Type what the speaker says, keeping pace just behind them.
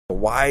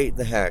Why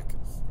the heck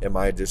am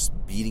I just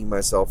beating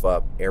myself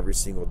up every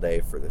single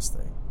day for this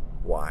thing?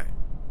 Why?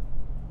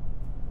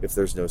 If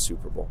there's no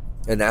Super Bowl.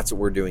 And that's what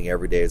we're doing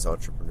every day as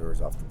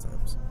entrepreneurs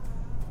oftentimes.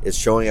 Is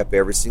showing up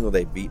every single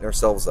day, beating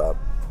ourselves up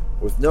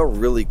with no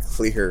really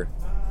clear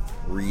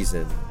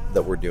reason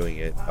that we're doing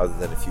it other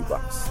than a few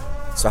bucks.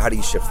 So how do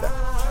you shift that?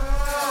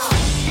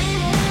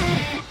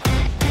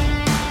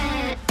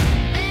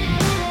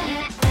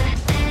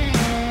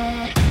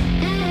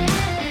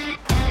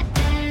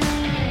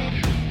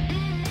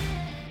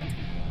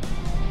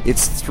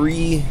 It's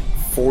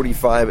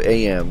 3:45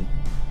 a.m.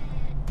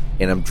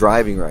 and I'm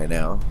driving right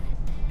now.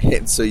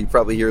 And so you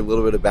probably hear a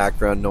little bit of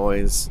background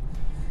noise.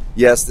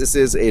 Yes, this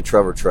is a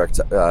Trevor Truck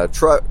Talk. I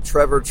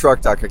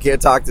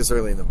can't talk this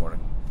early in the morning.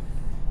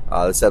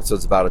 This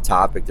episode's about a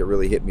topic that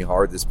really hit me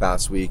hard this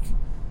past week.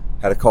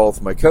 Had a call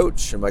with my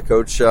coach, and my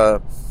coach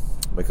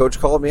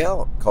called me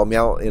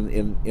out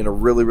in a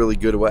really, really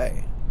good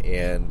way.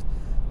 And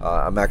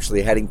I'm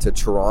actually heading to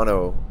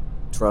Toronto,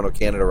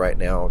 Canada right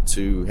now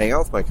to hang out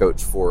with my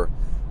coach for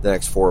the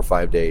next 4 or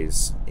 5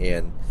 days.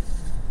 And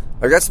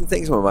I got some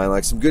things in my mind,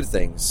 like some good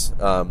things.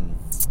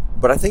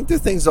 But I think the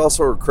things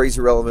also are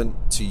crazy relevant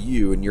to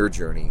you and your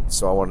journey.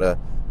 So I wanted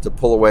to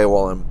pull away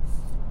while I'm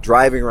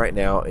driving right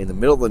now in the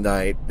middle of the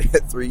night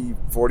at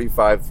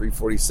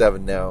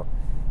 3:47 now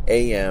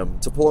a.m.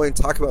 to pull away and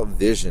talk about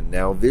vision.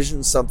 Now,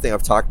 vision's something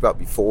I've talked about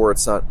before.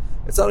 It's not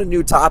a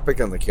new topic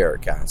on the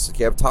Carrotcast.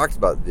 Okay, I've talked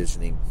about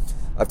visioning.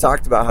 I've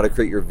talked about how to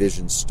create your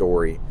vision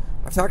story.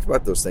 I've talked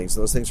about those things,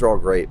 and those things are all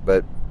great.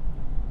 But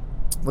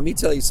let me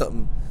tell you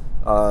something.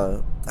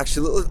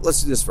 Actually,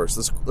 let's do this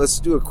first. Let's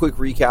do a quick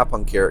recap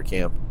on Carrot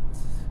Camp,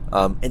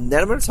 and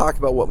then I'm going to talk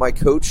about what my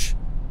coach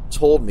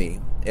told me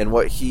and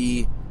what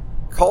he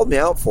called me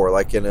out for,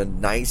 like in a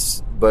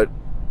nice but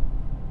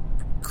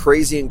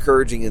crazy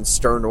encouraging and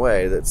stern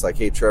way. That's like,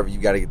 hey, Trevor, you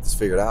got to get this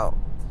figured out.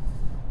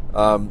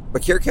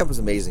 But Carrot Camp was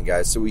amazing,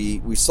 guys. So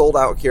we sold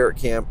out Carrot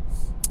Camp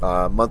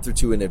a month or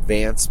two in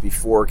advance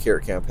before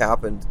Carrot Camp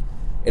happened,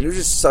 and it was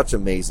just such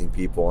amazing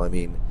people. I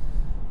mean,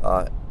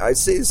 I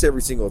say this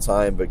every single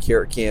time, but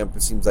Carrot Camp,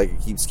 it seems like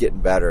it keeps getting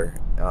better.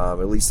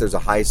 At least there's a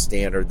high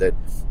standard that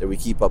we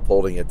keep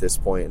upholding at this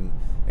point.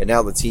 And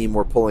now the team,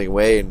 we're pulling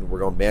away and we're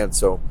going, man,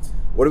 so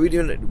what do we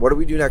do? What do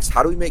we do next?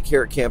 How do we make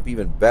Carrot Camp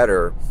even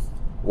better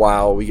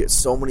while we get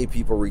so many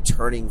people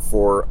returning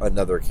for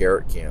another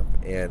Carrot Camp?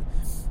 And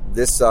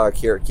this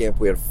Carrot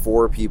Camp, we had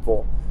 4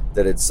 people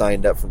that had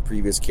signed up from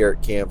previous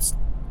Carrot Camps.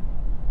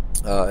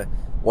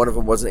 One of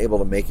them wasn't able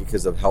to make it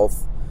because of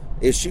health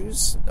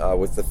issues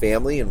with the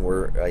family, and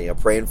we're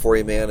praying for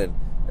you, man,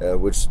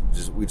 and we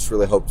just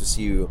really hope to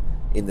see you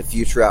in the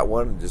future at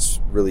one, and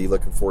just really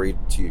looking forward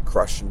to you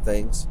crushing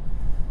things.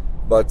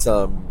 But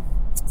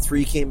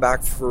 3 came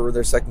back for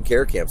their second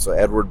Carrot Camp. So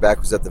Edward Beck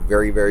was at the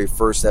very, very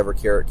first ever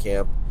Carrot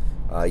Camp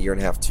a year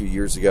and a half, 2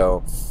 years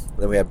ago. And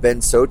then we have Ben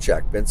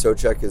Socek. Ben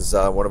Socek is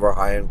one of our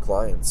high-end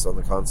clients on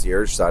the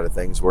concierge side of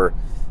things, where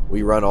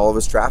we run all of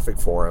his traffic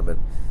for him. And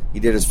he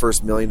did his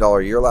first $1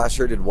 million year last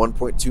year, did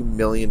 $1.2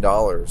 million.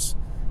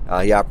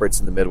 He operates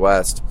in the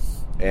Midwest.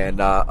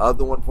 And of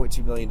the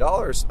 $1.2 million,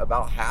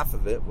 about half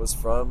of it was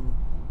from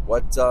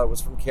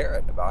was from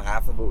Carrot. About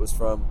half of it was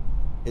from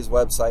his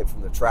website,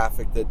 from the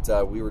traffic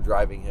that we were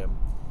driving him.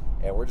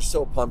 And we're just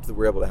so pumped that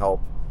we're able to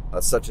help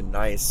such a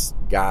nice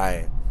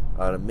guy,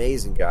 an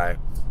amazing guy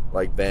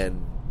like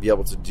Ben, be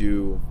able to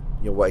do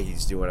what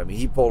he's doing. I mean,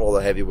 he pulled all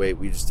the heavy weight.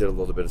 We just did a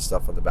little bit of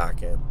stuff on the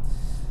back end.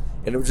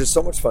 And it was just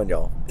so much fun,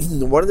 y'all.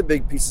 One of the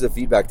big pieces of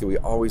feedback that we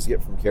always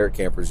get from Carrot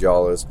Campers,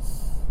 y'all, is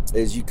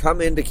you come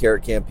into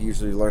Carrot Camp, you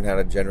usually learn how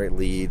to generate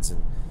leads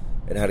and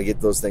how to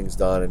get those things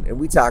done. And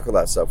we tackle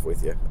that stuff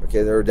with you.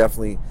 Okay, there are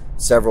definitely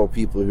several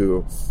people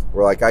who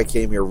were like, I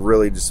came here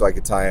really just so I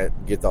could tie it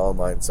and get the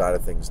online side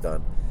of things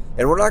done.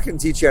 And we're not going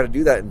to teach you how to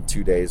do that in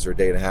 2 days or a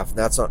day and a half. And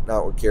that's not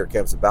what Carrot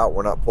Camp's about.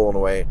 We're not pulling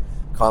away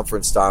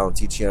conference style and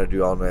teaching you how to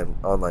do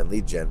online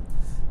lead gen.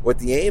 What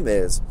the aim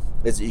is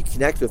that you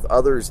connect with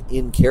others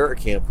in Carrot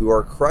Camp who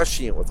are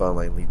crushing it with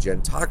online lead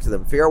gen. Talk to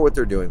them, figure out what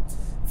they're doing,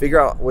 figure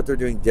out what they're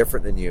doing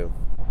different than you.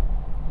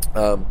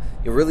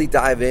 You really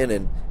dive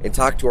in and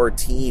talk to our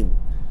team.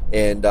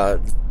 And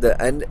the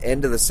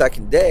end of the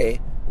second day,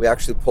 we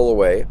actually pull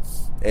away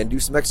and do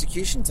some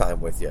execution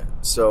time with you.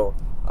 So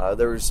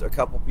there's a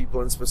couple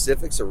people in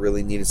specifics that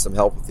really needed some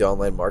help with the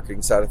online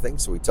marketing side of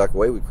things. So we tuck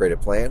away, we create a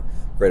plan,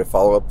 create a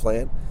follow-up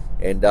plan,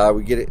 and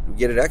we get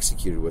it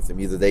executed with them.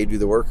 Either they do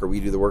the work or we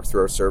do the work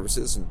through our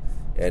services,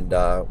 and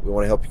we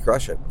want to help you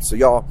crush it. So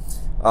y'all,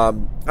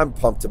 I'm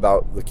pumped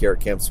about the Carrot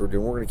Camps we're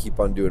doing. We're going to keep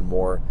on doing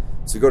more.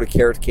 So go to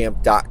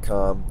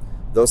carrotcamp.com.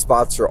 Those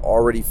spots are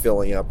already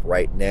filling up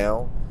right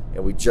now,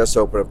 and we just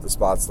opened up the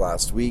spots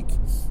last week.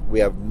 We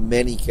have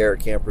many Carrot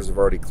Campers have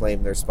already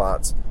claimed their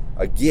spots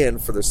again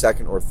for their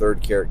second or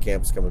third Carrot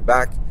Camps coming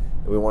back,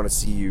 and we want to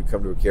see you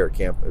come to a Carrot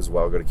Camp as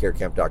well. Go to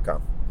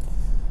carrotcamp.com.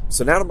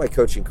 So now to my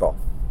coaching call.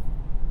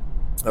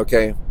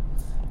 Okay,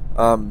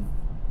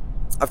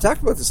 I've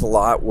talked about this a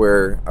lot,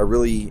 where I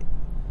really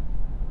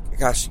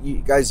gosh, you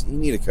guys, you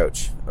need a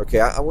coach. Okay,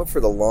 I went for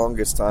the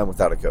longest time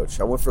without a coach.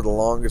 I went for the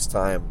longest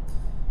time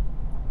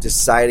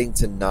deciding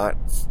to not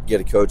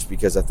get a coach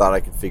because I thought I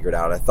could figure it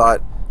out. I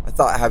thought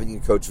having a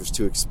coach was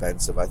too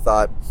expensive. I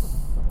thought,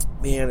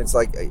 man, it's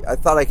like I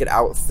thought I could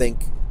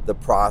outthink the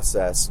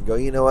process and go,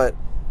 you know what?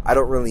 I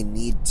don't really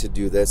need to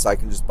do this. I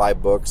can just buy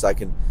books.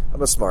 I'm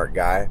a smart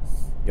guy.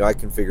 I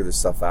can figure this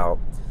stuff out.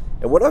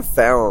 And what I've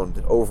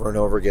found over and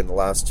over again the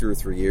last 2 or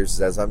 3 years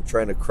is as I'm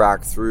trying to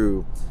crack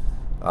through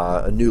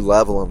a new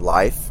level in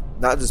life,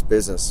 not just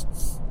business,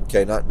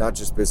 okay, not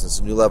just business,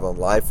 a new level in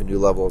life, a new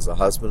level as a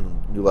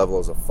husband, a new level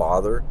as a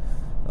father.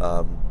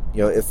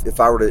 If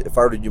I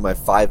were to do my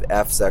 5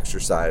 F's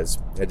exercise,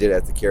 I did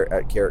it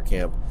at Carrot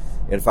Camp,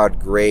 and if I would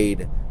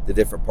grade the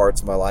different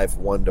parts of my life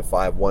 1 to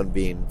 5, 1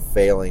 being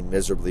failing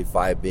miserably,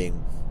 5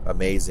 being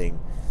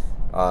amazing.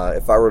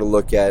 If I were to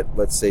look at,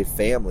 let's say,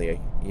 family,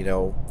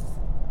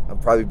 I'm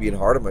probably being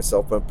hard on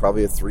myself, but I'm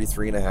probably a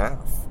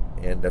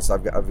 3.5, and so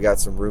I've got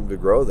some room to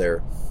grow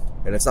there.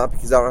 And it's not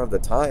because I don't have the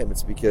time;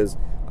 it's because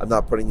I'm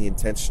not putting the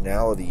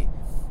intentionality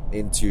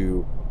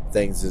into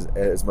things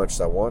as much as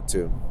I want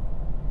to.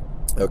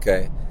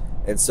 Okay,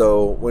 and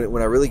so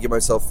when I really give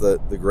myself the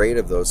grade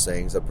of those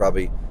things, I'm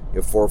probably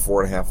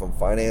 4.5 on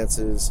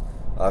finances,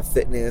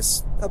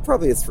 fitness. I'm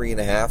probably a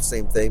 3.5.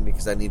 Same thing,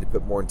 because I need to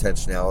put more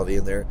intentionality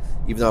in there.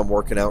 Even though I'm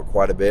working out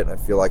quite a bit, and I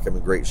feel like I'm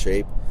in great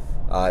shape,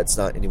 it's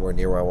not anywhere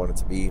near where I want it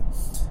to be.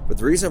 But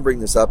the reason I bring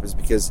this up is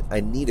because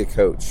I need a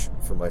coach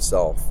for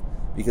myself.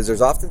 Because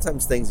there's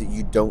oftentimes things that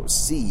you don't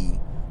see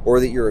or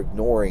that you're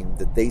ignoring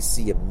that they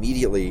see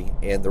immediately,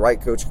 and the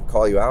right coach can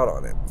call you out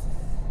on it.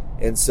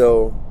 And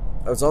so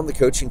I was on the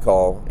coaching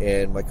call,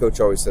 and my coach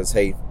always says,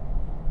 hey,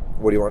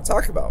 what do you want to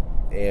talk about?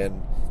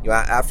 And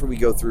after we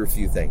go through a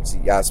few things,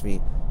 he asked me,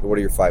 what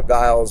are your 5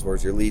 dials?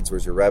 Where's your leads?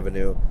 Where's your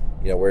revenue?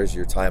 Where's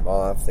your time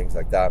off? Things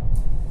like that.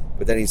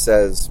 But then he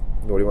says,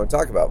 what do you want to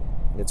talk about?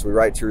 And so we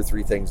write 2 or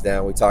 3 things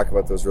down. We talk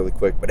about those really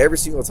quick. But every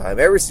single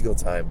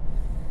time,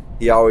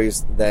 he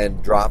always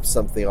then drops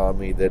something on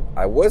me that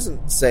I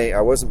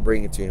wasn't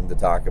bringing to him to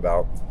talk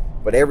about.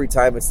 But every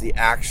time it's the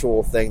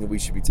actual thing that we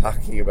should be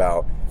talking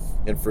about.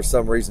 And for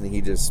some reason,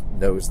 he just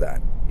knows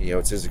that.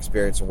 It's his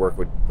experience and work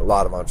with a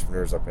lot of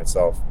entrepreneurs like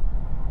myself.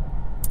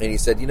 And he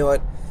said, you know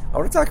what? I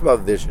want to talk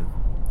about vision.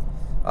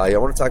 I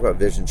want to talk about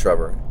vision,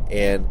 Trevor.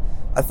 And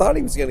I thought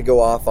he was going to go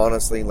off,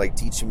 honestly, and like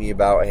teaching me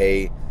about,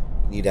 hey, you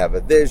need to have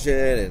a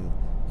vision, and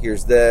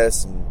here's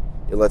this, and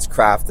let's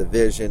craft the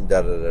vision,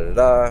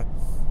 da-da-da-da-da.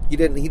 He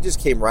didn't. He just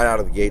came right out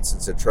of the gates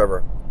and said,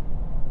 Trevor,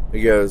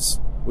 he goes,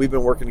 we've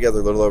been working together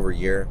a little over a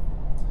year.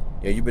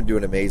 You've been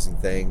doing amazing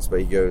things,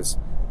 but he goes,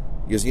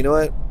 you know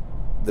what?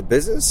 The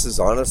business is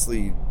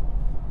honestly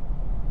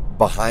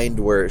behind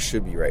where it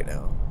should be right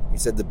now. He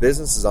said the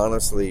business is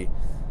honestly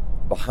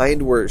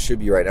behind where it should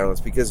be right now. And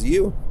it's because of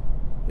you.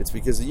 It's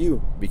because of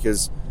you.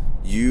 Because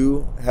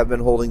you have been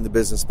holding the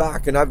business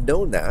back. And I've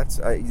known that.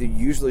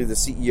 Usually the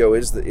CEO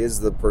is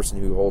the person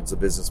who holds the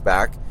business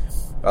back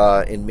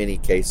in many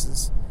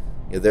cases.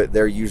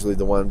 They're usually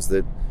the ones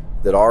that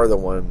are the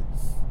one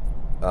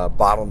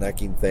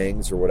bottlenecking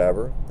things or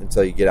whatever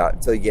until you get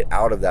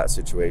out of that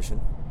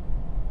situation.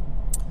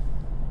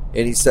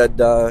 And he said,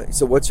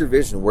 what's your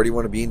vision? Where do you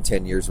want to be in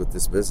 10 years with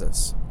this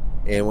business?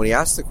 And when he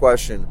asked the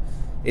question,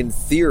 in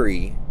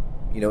theory,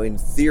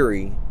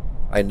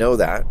 I know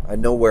that. I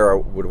know where I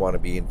would want to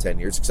be in 10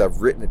 years because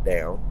I've written it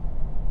down.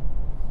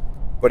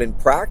 But in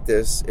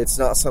practice, it's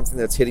not something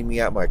that's hitting me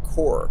at my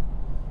core.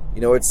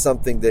 It's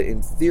something that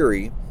in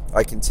theory,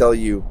 I can tell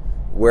you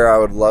where I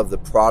would love the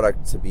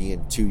product to be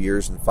in 2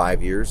 years and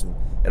 5 years.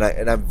 And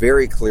I'm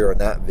very clear on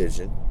that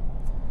vision.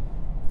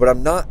 But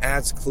I'm not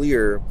as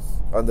clear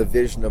on the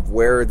vision of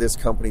where this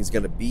company is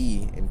going to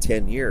be in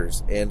 10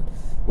 years. And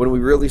when we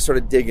really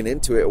started digging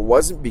into it, it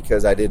wasn't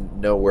because I didn't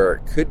know where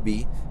it could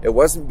be. It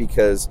wasn't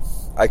because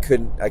I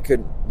couldn't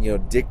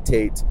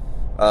dictate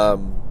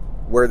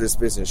where this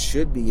business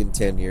should be in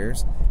 10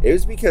 years. It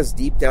was because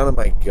deep down in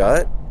my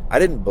gut, I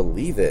didn't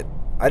believe it.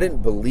 I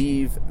didn't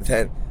believe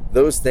that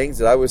those things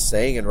that I was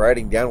saying and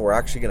writing down were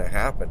actually going to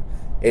happen.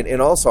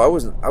 And also, I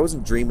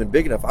wasn't dreaming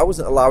big enough. I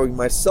wasn't allowing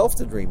myself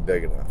to dream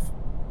big enough.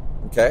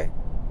 Okay?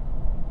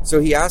 So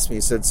he asked me,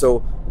 he said, so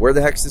where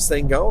the heck's this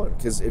thing going?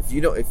 Because if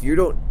you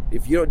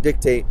don't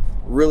dictate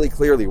really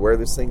clearly where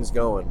this thing's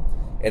going,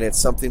 and it's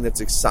something that's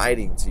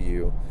exciting to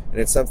you, and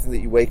it's something that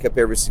you wake up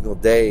every single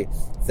day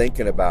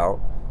thinking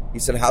about, he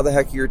said, how the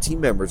heck are your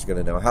team members going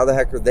to know? How the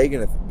heck are they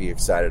going to be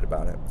excited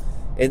about it?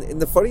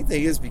 And the funny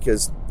thing is,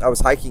 because I was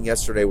hiking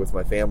yesterday with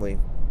my family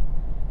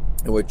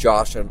and with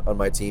Josh on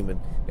my team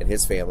and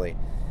his family,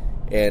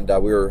 and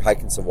we were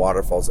hiking some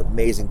waterfalls.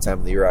 Amazing time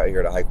of the year out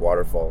here to hike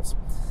waterfalls.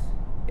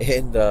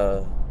 And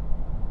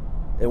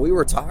we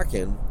were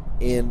talking,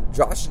 and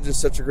Josh is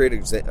just such a great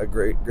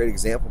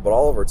example, but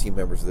all of our team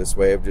members are this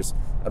way, of just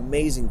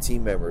amazing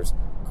team members,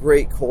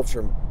 great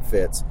culture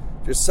fits,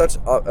 just such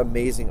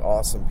amazing,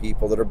 awesome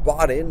people that are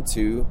bought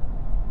into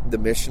the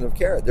mission of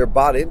Carrot. They're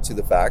bought into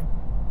the fact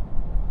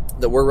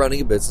that we're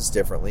running a business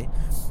differently,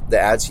 that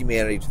adds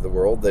humanity to the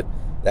world, that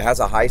that has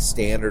a high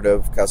standard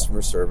of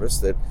customer service,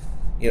 that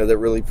that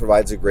really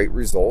provides a great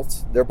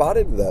result, they're bought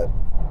into that.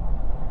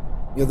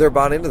 They're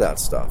bought into that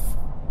stuff.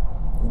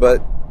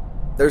 But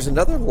there's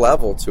another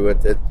level to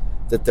it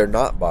that they're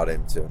not bought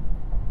into.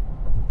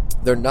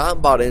 They're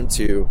not bought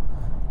into.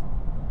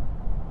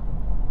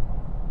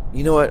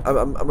 You know what?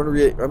 I'm gonna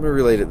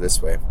relate it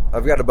this way.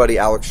 I've got a buddy,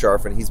 Alex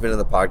Sharfin. He's been in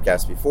the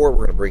podcast before.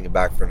 We're gonna bring him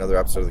back for another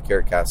episode of the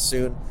Carrot Cast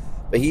soon.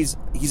 But he's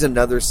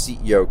another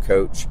CEO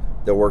coach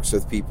that works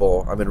with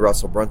people. I'm in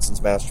Russell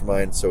Brunson's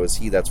mastermind, so is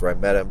he. That's where I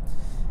met him,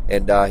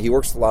 and he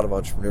works with a lot of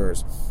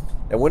entrepreneurs.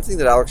 And one thing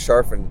that Alex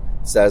Sharfin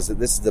says, that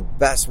this is the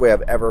best way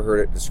I've ever heard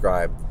it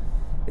described,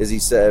 is he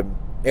said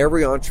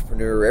every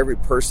entrepreneur, every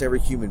person, every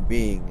human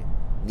being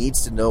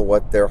needs to know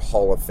what their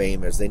Hall of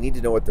Fame is. They need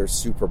to know what their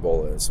Super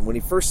Bowl is. And when he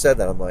first said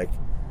that, I'm like,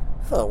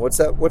 what's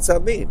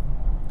that mean?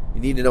 You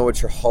need to know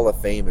what your Hall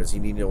of Fame is. You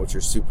need to know what your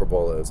Super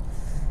Bowl is.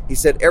 He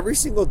said every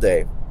single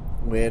day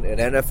when an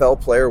NFL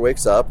player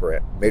wakes up, or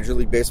a Major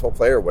League Baseball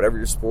player, or whatever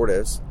your sport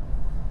is,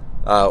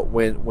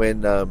 when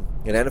an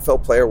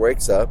NFL player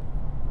wakes up,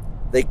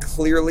 they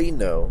clearly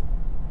know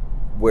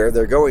where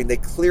they're going. They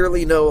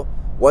clearly know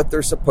what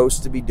they're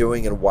supposed to be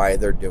doing and why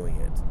they're doing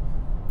it.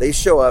 They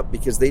show up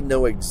because they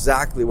know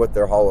exactly what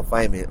their Hall of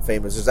Fame is.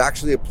 There's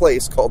actually a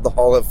place called the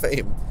Hall of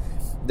Fame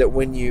that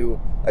when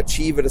you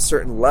achieve at a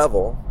certain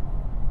level,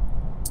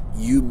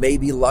 you may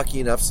be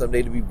lucky enough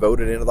someday to be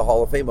voted into the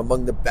Hall of Fame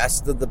among the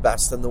best of the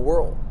best in the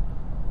world.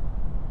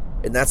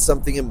 And that's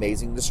something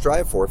amazing to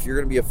strive for. If you're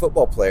going to be a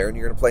football player and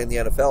you're going to play in the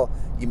NFL,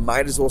 you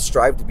might as well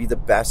strive to be the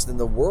best in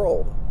the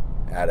world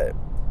at it.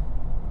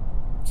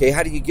 Okay,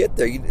 how do you get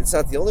there? It's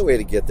not the only way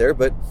to get there,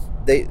 but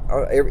they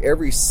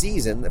every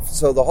season,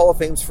 so the Hall of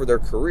Fame's for their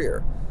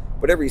career,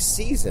 but every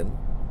season,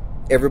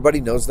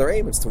 everybody knows their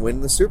aim is to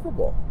win the Super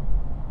Bowl.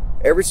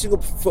 Every single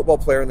football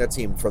player on that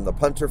team, from the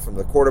punter, from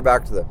the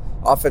quarterback to the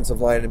offensive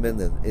lineman,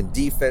 in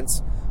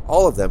defense,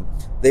 all of them,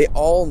 they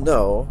all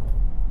know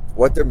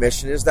what their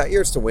mission is that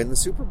year, is to win the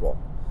Super Bowl.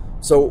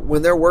 So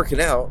when they're working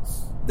out,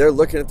 they're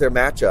looking at their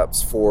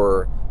matchups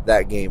for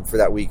that game, for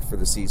that week, for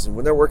the season.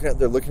 When they're working out,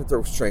 they're looking at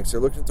their strengths,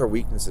 they're looking at their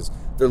weaknesses,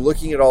 they're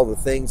looking at all the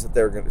things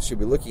that should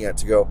be looking at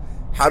to go,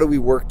 how do we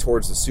work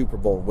towards the Super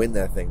Bowl and win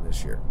that thing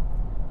this year?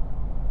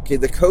 Okay,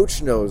 the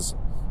coach knows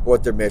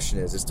what their mission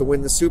is to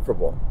win the Super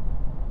Bowl.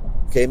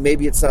 Okay,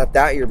 maybe it's not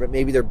that year, but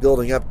maybe they're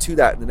building up to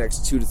that in the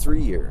next 2 to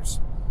 3 years.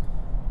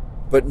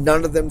 But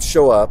none of them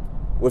show up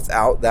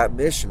without that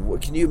mission.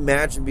 What can you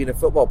imagine being a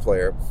football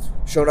player,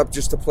 showing up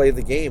just to play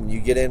the game?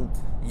 You get in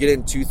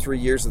 2-3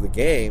 years of the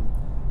game,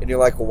 and you're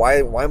like, well,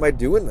 why am I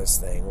doing this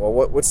thing? Well,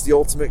 what's the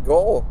ultimate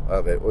goal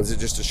of it? Was it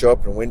just to show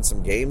up and win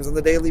some games on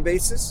the daily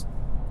basis?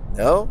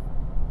 No.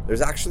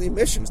 There's actually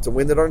missions to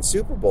win the darn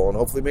Super Bowl and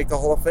hopefully make the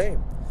Hall of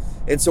Fame.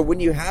 And so when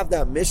you have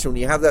that mission,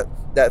 when you have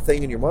that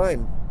thing in your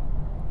mind,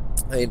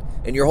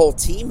 and your whole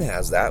team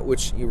has that,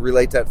 which you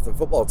relate that to the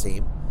football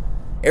team,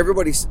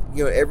 everybody's,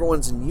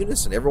 everyone's in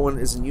unison. Everyone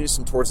is in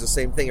unison towards the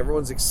same thing.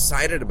 Everyone's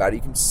excited about it.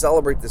 You can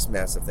celebrate this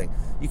massive thing.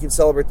 You can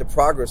celebrate the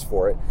progress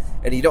for it.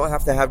 And you don't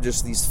have to have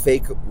just these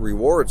fake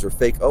rewards or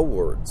fake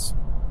awards.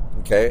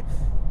 Okay?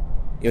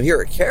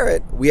 Here at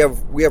Carrot, we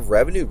have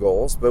revenue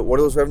goals, but what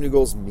do those revenue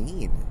goals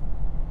mean?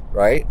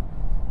 Right?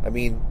 I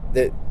mean,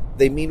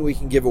 they mean we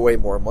can give away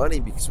more money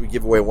because we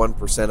give away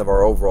 1% of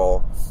our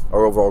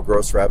overall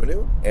gross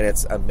revenue, and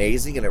it's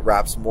amazing, and it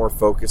wraps more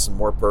focus and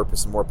more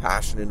purpose and more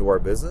passion into our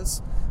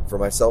business for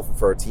myself and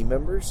for our team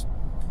members.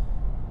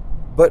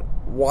 But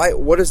why?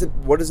 What does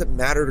it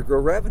matter to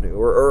grow revenue,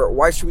 or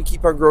why should we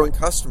keep on growing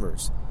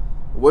customers?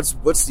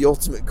 What's the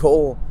ultimate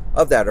goal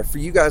of that? Or for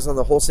you guys on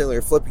the wholesaling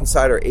or flipping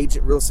side or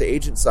real estate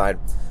agent side,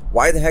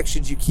 why the heck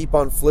should you keep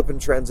on flipping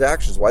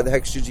transactions? Why the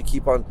heck should you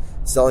keep on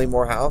selling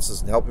more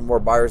houses and helping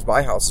more buyers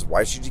buy houses?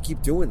 Why should you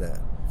keep doing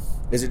that?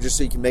 Is it just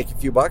so you can make a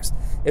few bucks?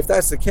 If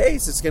that's the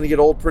case, it's going to get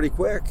old pretty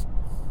quick.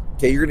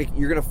 Okay, you're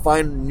going to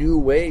find new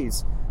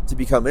ways to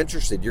become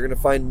interested. You're going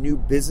to find new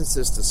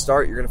businesses to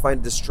start. You're going to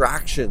find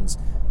distractions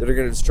that are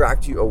going to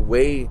distract you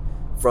away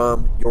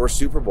from your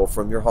Super Bowl,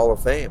 from your Hall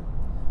of Fame.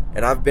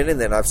 And I've been in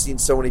that. And I've seen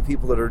so many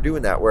people that are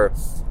doing that, where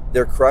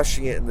they're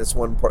crushing it in this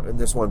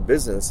one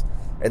business,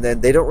 and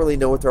then they don't really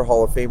know what their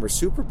Hall of Fame or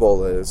Super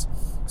Bowl is.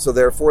 So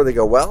therefore they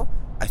go, well,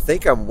 I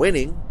think I'm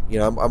winning.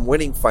 I'm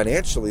winning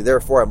financially,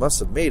 therefore I must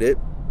have made it.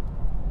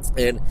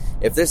 And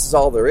if this is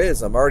all there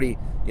is, I'm already,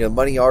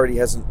 money already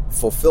hasn't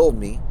fulfilled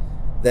me,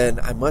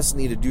 then I must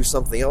need to do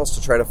something else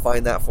to try to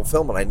find that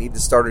fulfillment. I need to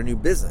start a new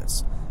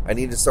business. I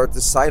need to start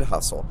this side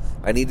hustle.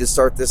 I need to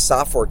start this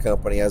software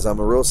company as I'm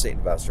a real estate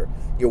investor.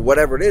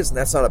 Whatever it is, and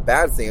that's not a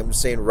bad thing. I'm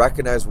just saying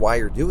recognize why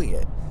you're doing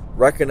it.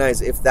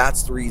 Recognize if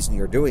that's the reason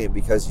you're doing it,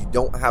 because you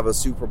don't have a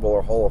Super Bowl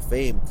or Hall of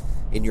Fame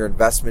in your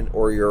investment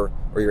or your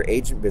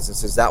agent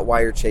business. Is that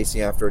why you're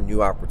chasing after a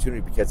new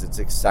opportunity? Because it's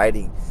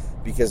exciting,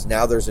 because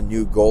now there's a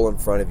new goal in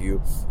front of you,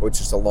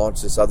 which is to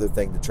launch this other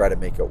thing to try to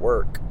make it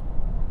work.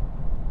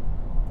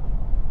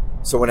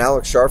 So when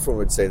Alex Sharfin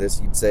would say this,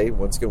 he'd say,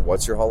 once again,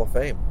 what's your Hall of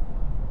Fame?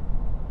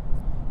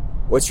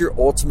 What's your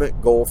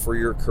ultimate goal for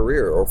your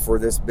career or for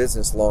this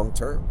business long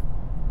term?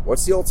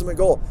 What's the ultimate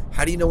goal?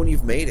 How do you know when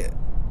you've made it?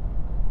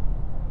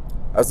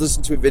 I was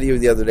listening to a video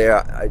the other day.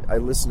 I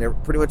listen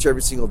pretty much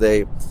every single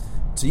day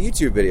to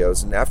YouTube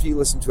videos, and after you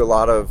listen to a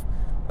lot of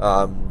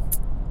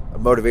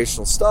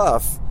motivational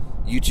stuff,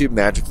 YouTube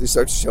magically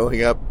starts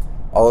showing up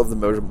all of the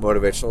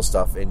motivational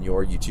stuff in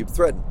your YouTube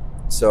thread.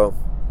 So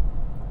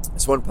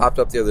this one popped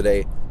up the other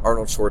day,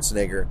 Arnold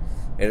Schwarzenegger,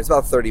 and it's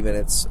about 30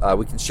 minutes.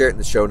 We can share it in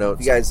the show notes.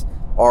 If you guys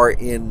are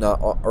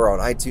on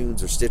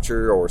iTunes or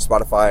Stitcher or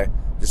Spotify,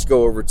 just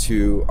go over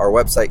to our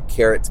website,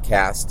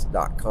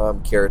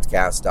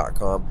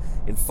 carrotcast.com,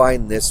 and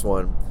find this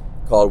one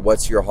called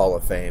What's Your Hall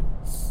of Fame?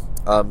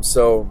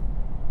 So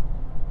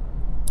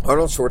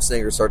Arnold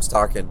Schwarzenegger starts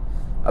talking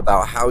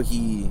about how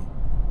he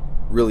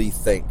really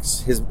thinks,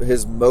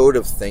 his mode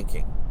of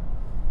thinking.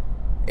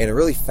 And it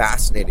really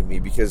fascinated me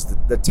because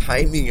the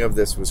timing of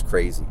this was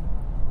crazy.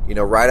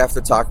 Right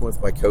after talking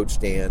with my coach,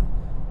 Dan,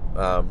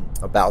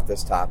 about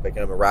this topic, and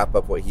I'm going to wrap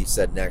up what he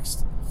said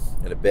next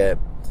in a bit.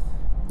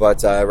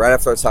 But right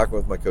after I was talking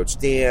with my coach,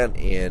 Dan,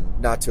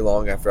 and not too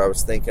long after, I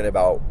was thinking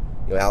about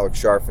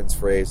Alex Sharfin's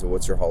phrase of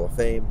what's your Hall of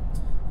Fame,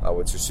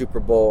 what's your Super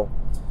Bowl,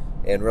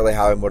 and really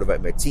how I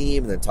motivate my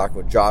team, and then talking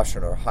with Josh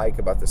on our hike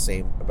about the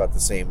same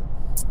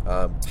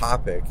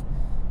topic.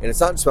 And it's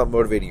not just about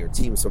motivating your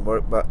team, it's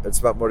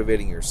about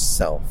motivating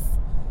yourself.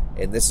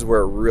 And this is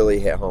where it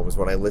really hit home, is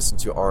when I listened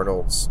to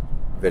Arnold's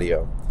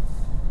video.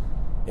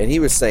 And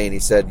he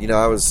said,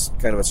 I was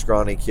kind of a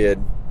scrawny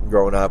kid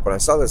growing up, and I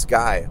saw this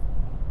guy,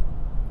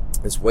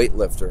 this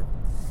weightlifter,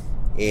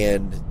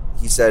 and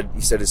he said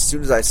as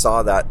soon as I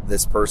saw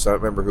this person, I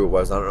don't remember who it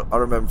was, I don't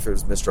remember if it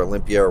was Mr.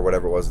 Olympia or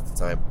whatever it was at the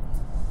time,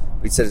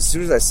 but he said as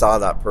soon as I saw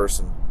that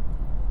person,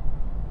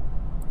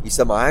 he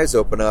said my eyes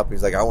opened up.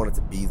 He's like, I wanted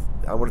to be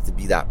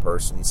that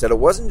person. He said it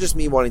wasn't just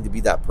me wanting to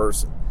be that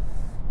person.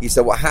 He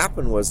said what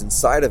happened was,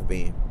 inside of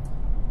me,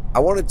 I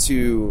wanted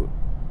to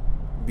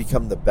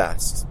become the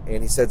best.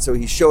 And he said, so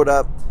he showed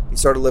up, he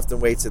started lifting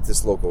weights at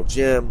this local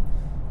gym.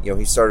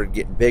 He started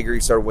getting bigger.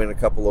 He started winning a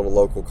couple little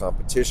local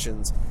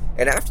competitions.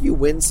 And after you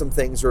win some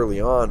things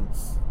early on,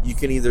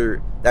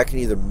 that can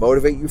either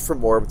motivate you for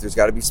more, but there's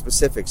got to be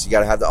specifics. You got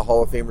to have that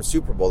Hall of Fame or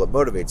Super Bowl that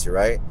motivates you,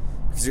 right?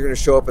 Because you're going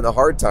to show up in the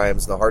hard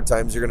times, and the hard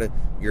times you're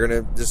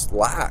gonna just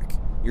lack.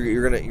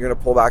 You're gonna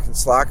pull back and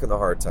slack in the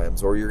hard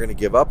times, or you're gonna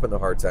give up in the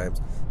hard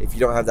times if you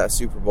don't have that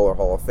Super Bowl or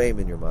Hall of Fame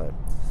in your mind.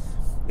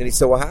 And he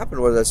said what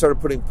happened was I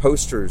started putting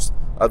posters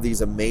of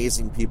these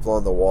amazing people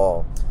on the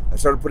wall. I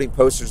started putting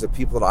posters of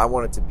people that I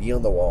wanted to be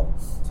on the wall.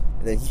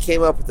 And then he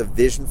came up with a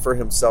vision for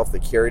himself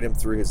that carried him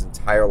through his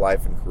entire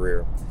life and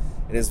career.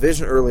 And his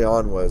vision early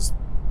on was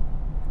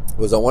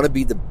I want to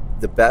be the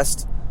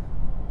best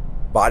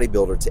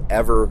bodybuilder to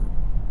ever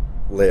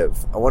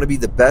live. I want to be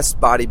the best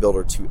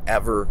bodybuilder to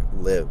ever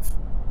live.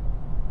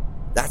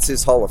 That's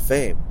his Hall of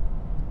Fame.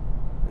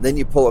 And then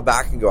you pull it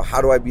back and go,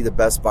 how do I be the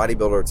best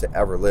bodybuilder to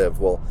ever live?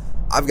 Well,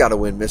 I've got to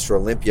win Mr.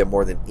 Olympia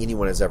more than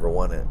anyone has ever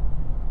won it.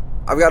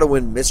 I've got to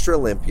win Mr.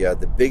 Olympia,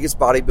 the biggest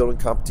bodybuilding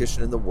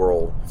competition in the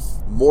world,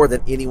 more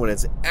than anyone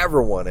has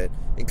ever won it,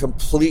 and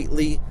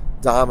completely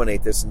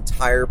dominate this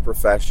entire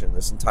profession,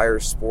 this entire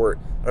sport,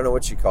 I don't know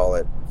what you call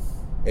it,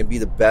 and be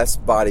the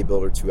best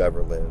bodybuilder to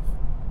ever live.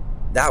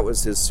 That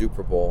was his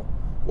Super Bowl,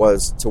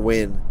 was to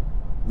win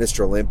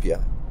Mr.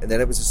 Olympia. And then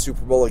it was a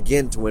Super Bowl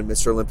again to win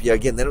Mr. Olympia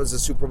again. Then it was a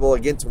Super Bowl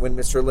again to win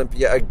Mr.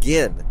 Olympia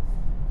again.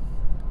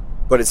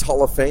 But his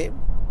Hall of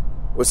Fame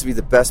was to be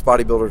the best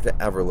bodybuilder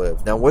to ever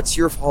live. Now, what's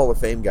your Hall of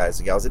Fame, guys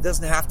and gals? It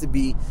doesn't have to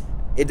be that.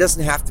 It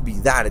doesn't have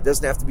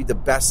to be the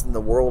best in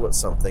the world at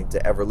something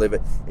to ever live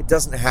it. It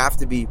doesn't have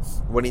to be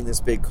winning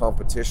this big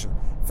competition.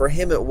 For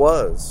him, it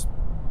was.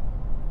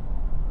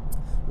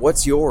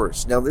 What's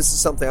yours? Now, this is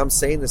something, I'm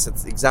saying this at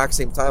the exact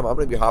same time. I'm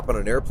going to be hopping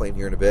on an airplane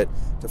here in a bit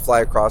to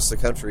fly across the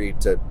country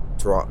to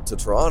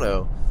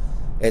Toronto.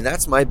 And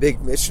that's my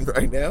big mission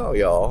right now,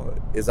 y'all,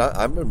 is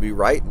I'm going to be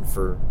writing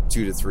for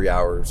 2 to 3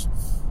 hours.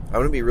 I'm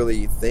going to be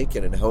really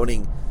thinking and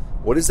honing,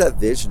 what is that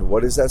vision?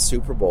 What is that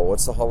Super Bowl?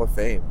 What's the Hall of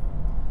Fame?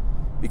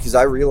 Because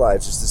I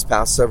realized just this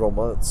past several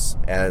months,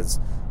 as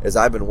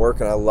I've been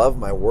working, I love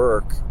my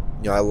work.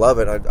 I love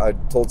it. I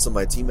told some of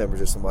my team members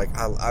this. I'm like,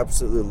 I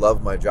absolutely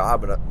love my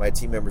job, and my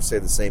team members say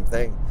the same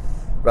thing.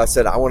 But I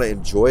said, I want to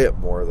enjoy it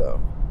more,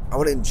 though. I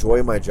want to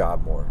enjoy my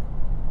job more.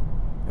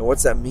 And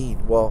what's that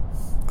mean? Well,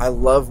 I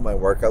love my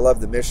work. I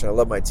love the mission. I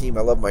love my team.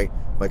 I love my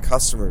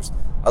customers.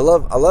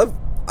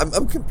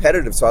 I'm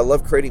competitive, so I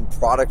love creating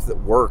product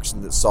that works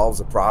and that solves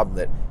a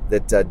problem,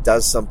 that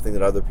does something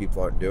that other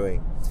people aren't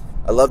doing.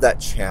 I love that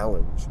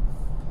challenge.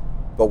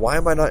 But why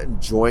am I not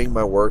enjoying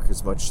my work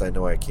as much as I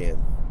know I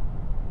can?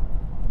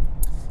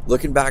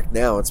 Looking back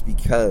now, it's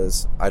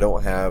because I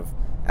don't have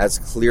as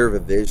clear of a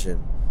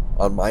vision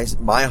on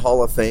my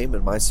Hall of Fame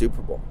and my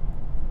Super Bowl.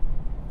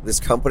 This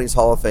company's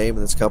Hall of Fame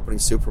and this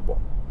company's Super Bowl.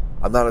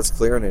 I'm not as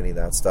clear on any of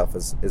that stuff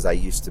as I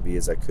used to be,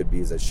 as I could be,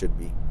 as I should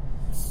be.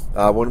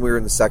 When we were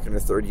in the second or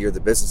third year of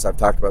the business, I've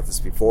talked about this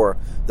before.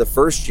 The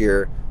first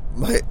year,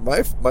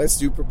 my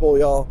Super Bowl,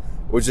 y'all,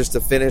 was just to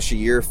finish a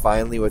year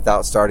finally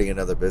without starting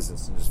another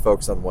business and just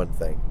focus on one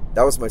thing.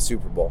 That was my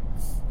Super Bowl.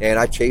 And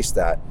I chased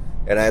that.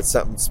 And I had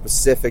something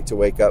specific to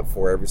wake up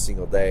for every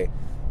single day,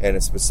 and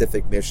a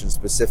specific mission,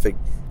 specific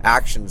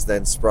actions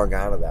then sprung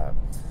out of that.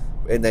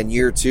 And then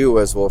year 2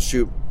 was, well,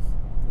 shoot,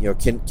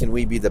 can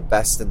we be the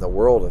best in the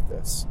world at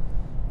this,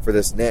 for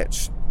this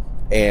niche?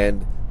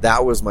 And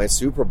that was my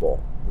Super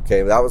Bowl.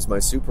 Okay, that was my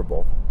Super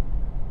Bowl.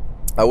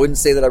 I wouldn't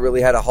say that I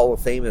really had a Hall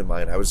of Fame in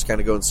mind. I was just kind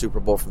of going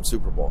Super Bowl from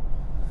Super Bowl.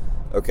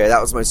 Okay,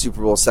 that was my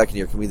Super Bowl second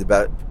year. Can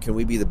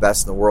we be the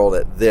best in the world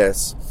at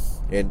this,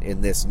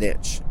 in this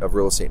niche of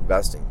real estate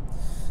investing?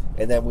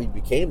 And then we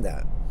became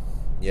that,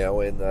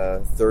 in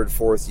the 3rd,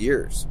 4th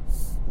years.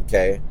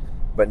 Okay,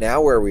 but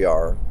now where we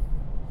are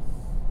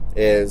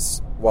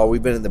is, while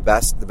we've been in the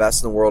best in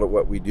the world at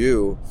what we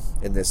do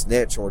in this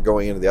niche, and we're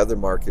going into the other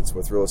markets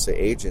with real estate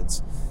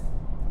agents,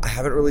 I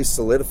haven't really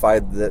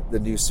solidified the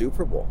new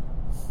Super Bowl.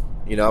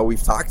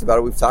 We've talked about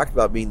it. We've talked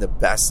about being the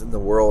best in the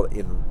world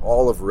in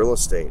all of real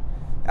estate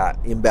at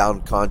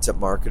inbound content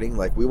marketing.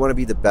 Like, we want to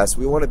be the best.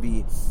 We want to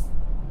be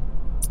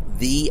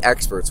the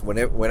experts.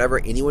 Whenever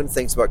anyone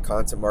thinks about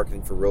content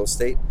marketing for real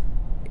estate,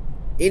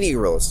 any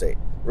real estate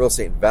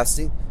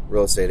investing,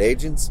 real estate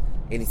agents,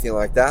 anything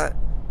like that,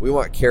 we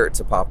want Carrot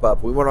to pop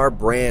up. We want our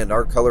brand,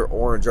 our color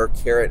orange, our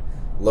Carrot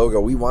logo.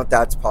 We want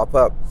that to pop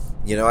up.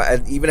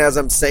 And even as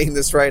I'm saying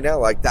this right now,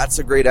 like, that's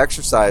a great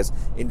exercise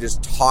in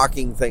just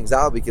talking things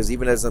out, because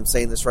even as I'm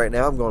saying this right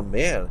now, I'm going,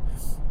 man,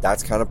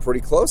 that's kind of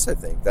pretty close. I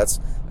think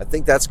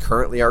that's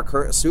currently our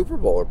current Super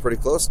Bowl, or pretty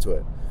close to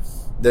it.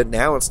 That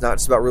now it's not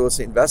just about real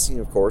estate investing,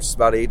 of course, it's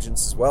about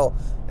agents as well.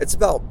 It's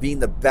about being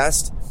the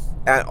best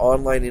at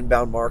online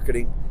inbound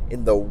marketing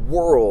in the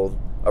world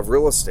of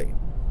real estate.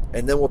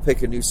 And then we'll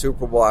pick a new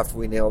Super Bowl after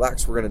we nail that,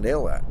 because we're going to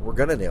nail that. We're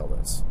going to nail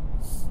this.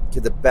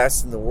 Okay, the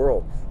best in the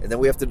world. And then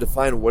we have to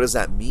define, what does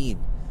that mean?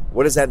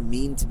 What does that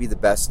mean to be the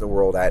best in the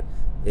world at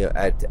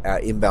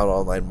inbound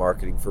online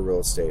marketing for real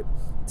estate?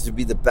 To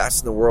be the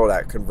best in the world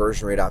at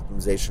conversion rate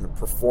optimization and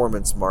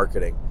performance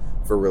marketing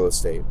for real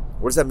estate.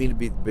 What does that mean to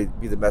be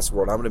the best in the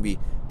world? I'm going to be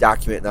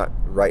documenting, not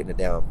writing it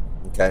down.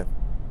 Okay?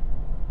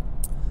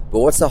 But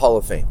what's the Hall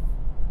of Fame?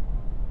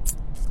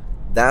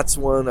 That's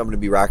one I'm going to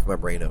be racking my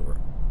brain over.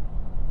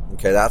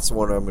 Okay, that's the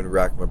one I'm going to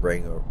rack my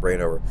brain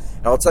over.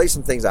 And I'll tell you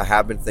some things I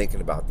have been thinking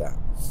about that.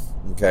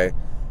 Okay?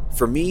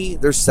 For me,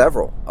 there's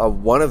several.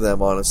 One of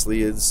them,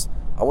 honestly, is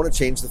I want to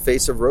change the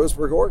face of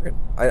Roseburg, Oregon.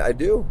 I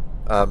do.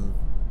 I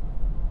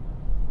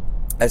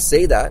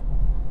say that,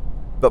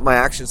 but my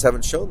actions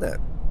haven't shown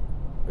that.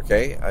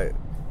 Okay?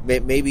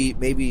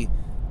 Maybe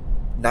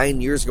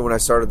 9 years ago when I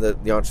started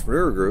the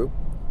entrepreneur group,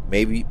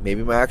 maybe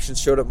my actions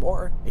showed up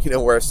more.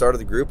 Where I started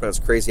the group and I was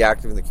crazy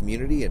active in the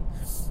community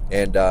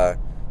and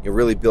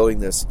really building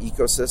this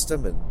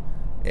ecosystem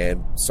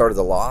and started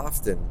the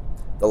Loft, and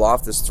the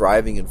Loft is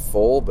thriving in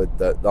full. But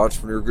the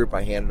entrepreneur group,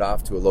 I handed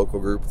off to a local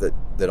group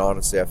that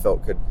honestly I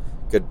felt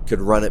could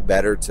run it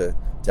better to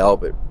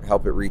help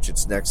it reach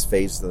its next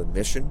phase of the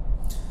mission.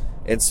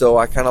 And so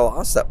I kind of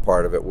lost that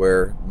part of it,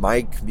 where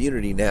my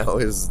community now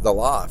is the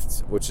Loft,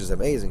 which is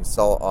amazing. It's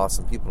all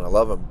awesome people, and I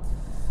love them.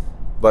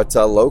 But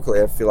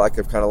locally, I feel like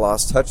I've kind of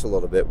lost touch a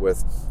little bit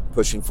with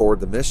pushing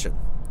forward the mission.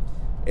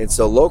 And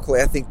so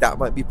locally, I think that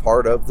might be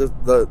part of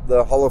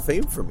the Hall of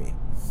Fame for me.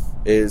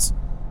 Is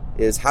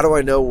how do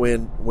I know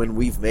when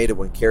we've made it,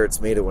 when Carrot's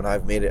made it, when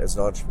I've made it as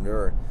an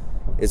entrepreneur?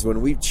 Is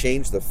when we've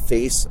changed the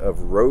face of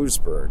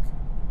Roseburg.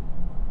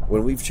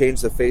 When we've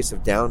changed the face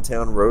of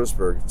downtown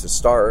Roseburg to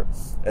start,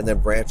 and then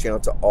branching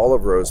out to all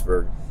of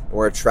Roseburg, and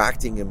we're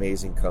attracting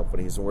amazing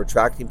companies, and we're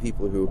attracting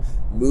people who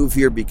move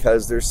here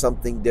because there's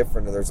something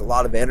different, and there's a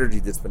lot of energy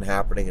that's been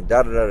happening, and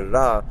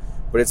da-da-da-da-da,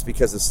 but it's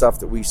because of stuff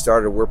that we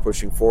started, we're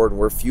pushing forward, and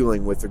we're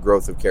fueling with the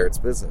growth of Carrot's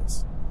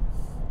business.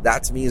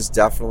 That, to me, is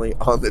definitely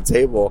on the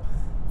table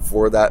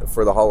for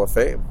the Hall of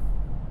Fame.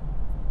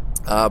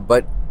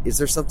 But is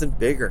there something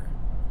bigger?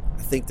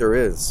 I think there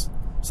is.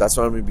 So that's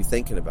what I'm going to be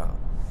thinking about.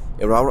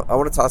 And I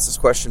want to toss this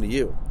question to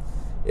you.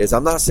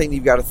 I'm not saying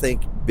you've got to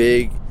think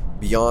big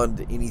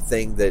beyond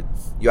anything that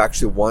you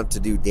actually want to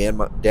do.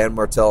 Dan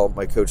Martell,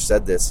 my coach,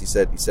 said this. He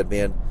said,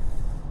 man,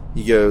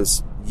 he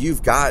goes,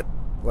 you've got,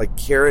 like,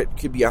 Carrot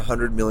could be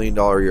 $100 million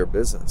a year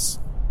business.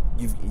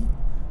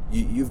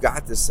 You've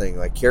got this thing.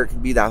 Like, Carrot can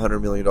be that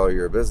 $100 million a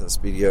year business.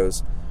 But he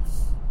goes,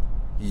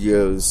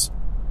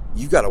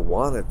 you got to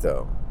want it,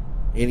 though.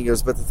 And he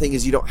goes, but the thing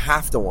is, you don't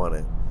have to want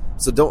it.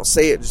 So don't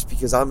say it just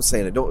because I'm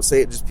saying it. Don't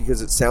say it just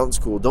because it sounds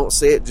cool. Don't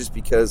say it just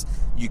because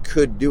you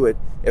could do it.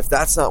 If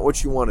that's not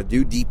what you want to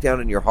do deep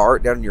down in your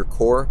heart, down in your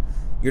core,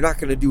 you're not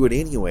going to do it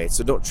anyway.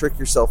 So don't trick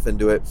yourself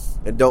into it,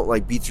 and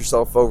don't beat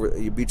yourself over.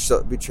 You beat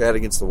your head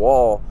against the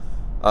wall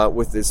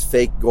with this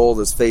fake goal,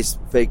 this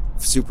fake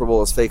Super Bowl,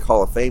 this fake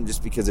Hall of Fame,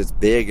 just because it's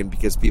big and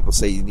because people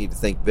say you need to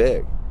think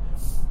big.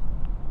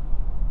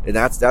 And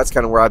that's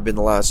kind of where I've been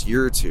the last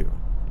year or two.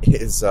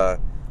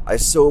 I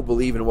so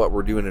believe in what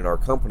we're doing in our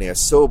company. I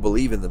so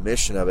believe in the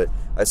mission of it.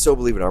 I so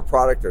believe in our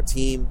product, our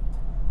team.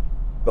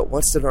 But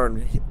what's the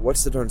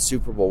darn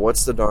Super Bowl?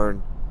 What's the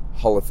darn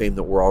Hall of Fame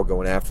that we're all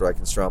going after? I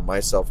can surround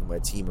myself and my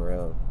team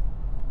around.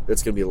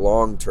 That's going to be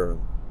long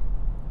term.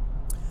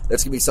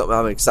 That's going to be something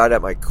I'm excited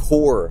at my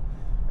core.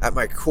 At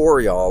my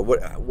core, y'all.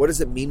 What does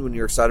it mean when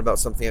you're excited about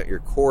something at your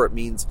core? It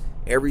means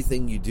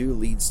everything you do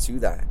leads to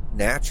that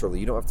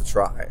naturally. You don't have to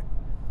try.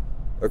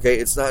 Okay,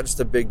 it's not just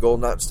a big goal,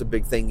 not just a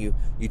big thing you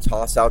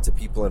toss out to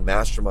people in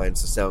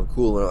masterminds to sound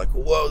cool. And they're like,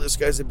 whoa, this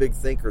guy's a big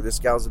thinker. This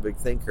gal's a big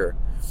thinker.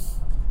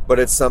 But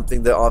it's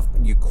something that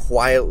often you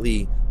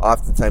quietly,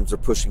 oftentimes, are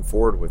pushing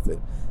forward with it.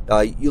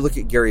 You look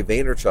at Gary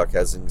Vaynerchuk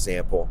as an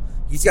example.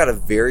 He's got a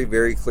very,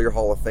 very clear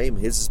Hall of Fame.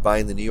 His is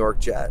buying the New York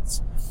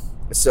Jets.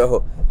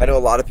 So I know a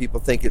lot of people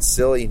think it's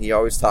silly, and he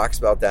always talks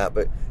about that.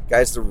 But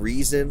guys, the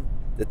reason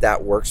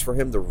that works for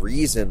him, the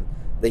reason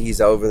that he's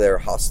over there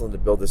hustling to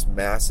build this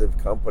massive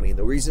company, and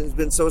the reason he's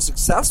been so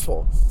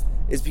successful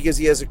is because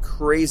he has a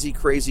crazy,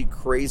 crazy,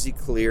 crazy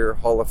clear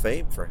Hall of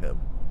Fame for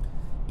him.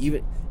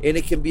 And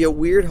it can be a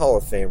weird Hall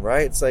of Fame,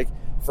 right? It's like,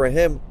 for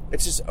him,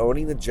 it's just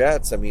owning the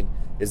Jets. I mean,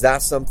 is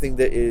that something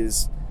that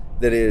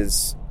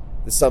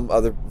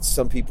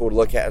some people would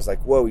look at as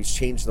like, whoa, he's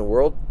changing the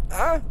world?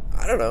 I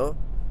don't know.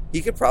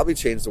 He could probably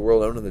change the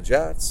world owning the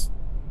Jets.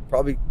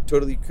 Probably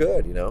totally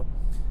could, And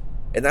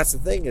that's the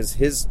thing, is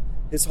his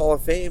Hall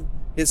of Fame,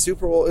 his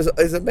Super Bowl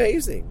is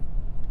amazing.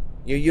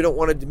 You don't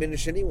want to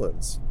diminish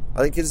anyone's.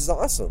 I think his is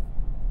awesome.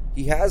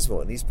 He has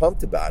one. He's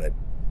pumped about it.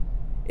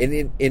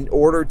 And in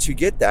order to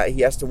get that,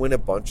 he has to win a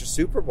bunch of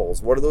Super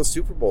Bowls. What are those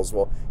Super Bowls?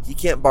 Well, he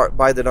can't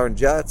buy the darn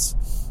Jets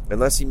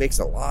unless he makes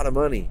a lot of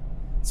money.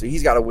 So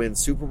he's got to win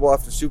Super Bowl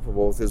after Super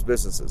Bowl with his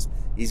businesses.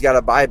 He's got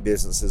to buy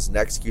businesses and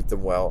execute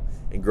them well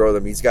and grow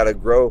them. He's got to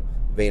grow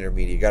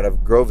VaynerMedia. Got to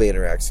grow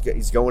VaynerX.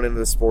 He's going into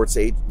the sports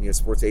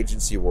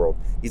agency world.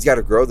 He's got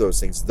to grow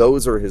those things.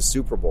 Those are his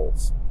Super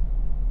Bowls.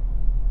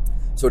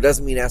 So it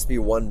doesn't mean it has to be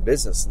one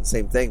business. And the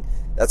same thing,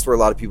 that's where a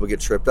lot of people get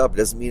tripped up. It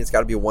doesn't mean it's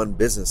got to be one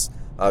business.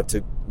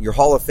 Your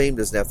Hall of Fame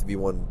doesn't have to be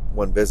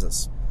one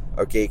business.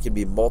 Okay, it can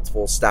be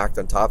multiple stacked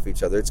on top of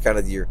each other. It's kind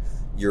of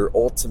your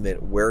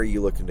ultimate, where are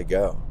you looking to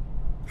go?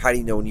 How do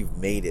you know when you've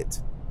made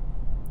it?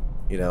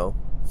 So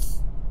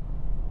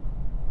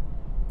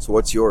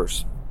what's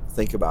yours?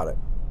 Think about it.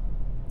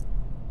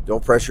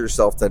 Don't pressure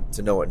yourself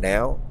to know it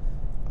now.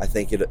 I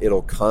think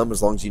it'll come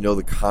as long as you know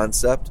the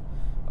concept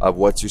of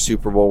what's your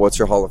Super Bowl, what's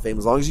your Hall of Fame.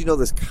 As long as you know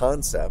this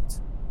concept,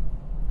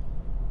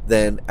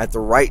 then at the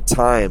right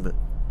time,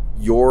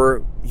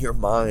 your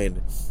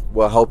mind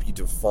will help you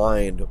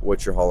define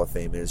what your Hall of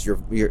Fame is. Your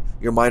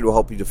mind will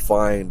help you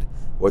define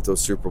what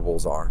those Super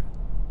Bowls are.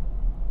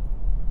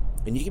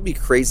 And you can be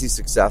crazy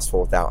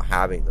successful without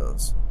having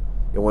those.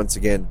 Once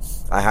again,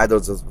 I had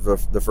those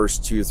the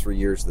first 2 or 3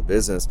 years of the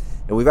business,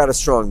 and we've had a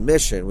strong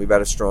mission. We've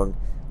had a strong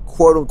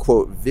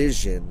quote-unquote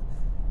vision.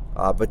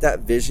 But that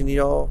vision,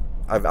 y'all,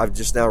 I've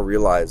just now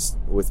realized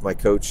with my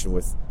coach and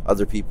with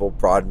other people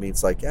prodding me,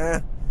 it's like,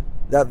 that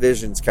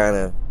vision's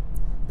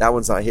that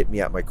one's not hitting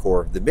me at my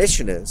core. The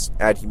mission is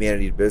add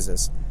humanity to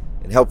business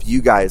and help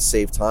you guys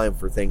save time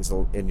for things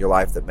in your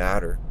life that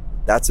matter.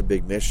 That's a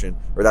big mission,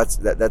 or that's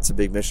a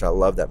big mission. I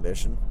love that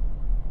mission.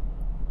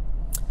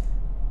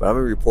 But I'm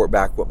going to report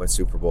back what my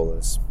Super Bowl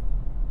is.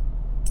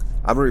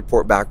 I'm going to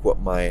report back what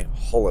my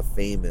Hall of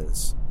Fame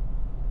is.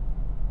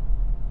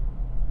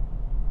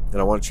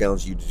 And I want to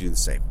challenge you to do the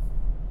same.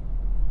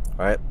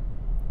 All right?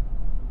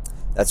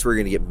 That's where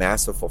you're going to get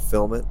massive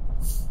fulfillment.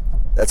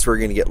 That's where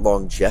you're going to get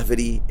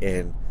longevity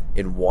in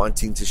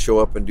wanting to show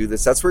up and do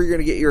this. That's where you're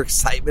going to get your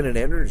excitement and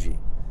energy.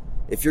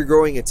 If you're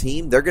growing a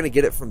team, they're going to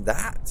get it from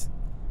that.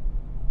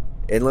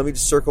 And let me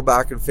just circle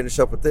back and finish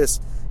up with this.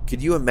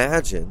 Could you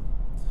imagine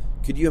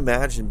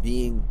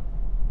being,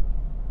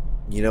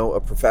 a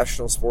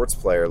professional sports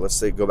player? Let's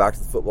say, go back to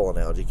the football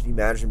analogy. Can you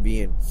imagine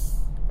being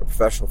a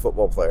professional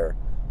football player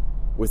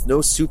with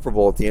no Super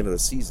Bowl at the end of the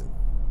season,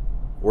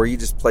 where you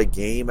just play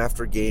game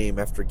after game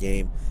after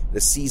game?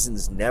 The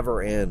seasons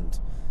never end.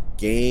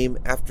 Game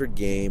after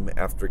game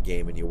after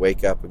game. And you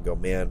wake up and go,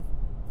 man,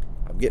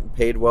 I'm getting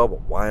paid well,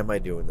 but why am I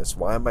doing this?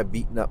 Why am I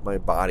beating up my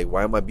body?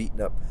 Why am I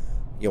beating up,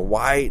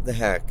 why the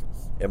heck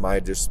am I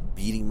just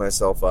beating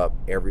myself up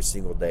every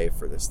single day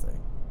for this thing?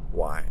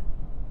 Why?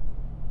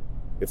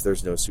 If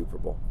there's no Super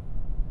Bowl.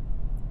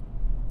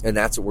 And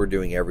that's what we're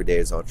doing every day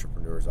as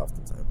entrepreneurs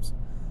oftentimes.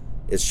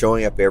 Is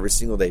showing up every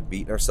single day,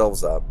 beating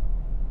ourselves up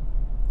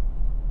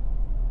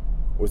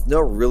with no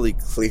really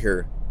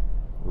clear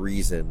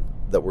reason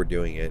that we're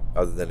doing it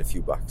other than a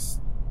few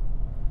bucks.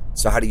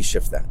 So how do you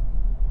shift that?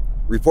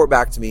 Report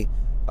back to me.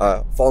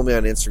 Follow me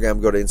on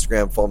Instagram. Go to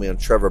Instagram. Follow me on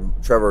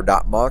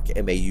Trevor.Mauch,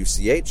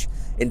 M-A-U-C-H.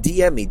 And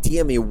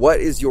DM me. What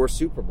is your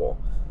Super Bowl?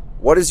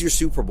 What is your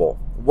Super Bowl?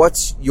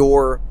 What's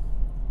your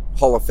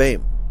Hall of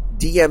Fame?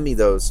 DM me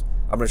those.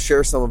 I'm going to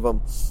share some of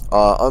them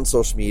on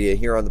social media,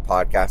 here on the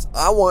podcast.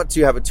 I want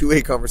to have a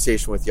two-way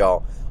conversation with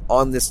y'all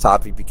on this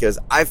topic because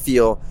I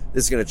feel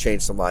this is going to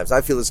change some lives.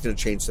 I feel it's going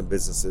to change some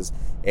businesses,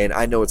 and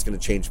I know it's going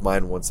to change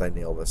mine once I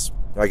nail this.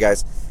 All right,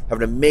 guys, have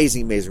an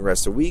amazing, amazing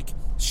rest of the week.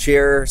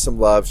 Share some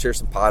love, share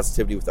some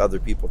positivity with other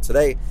people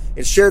today,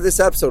 and share this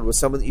episode with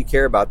someone that you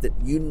care about that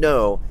you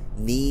know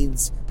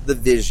needs the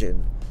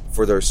vision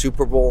for their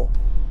Super Bowl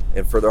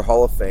and for their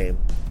Hall of Fame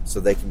so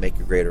they can make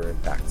a greater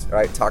impact. All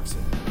right, talk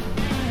soon.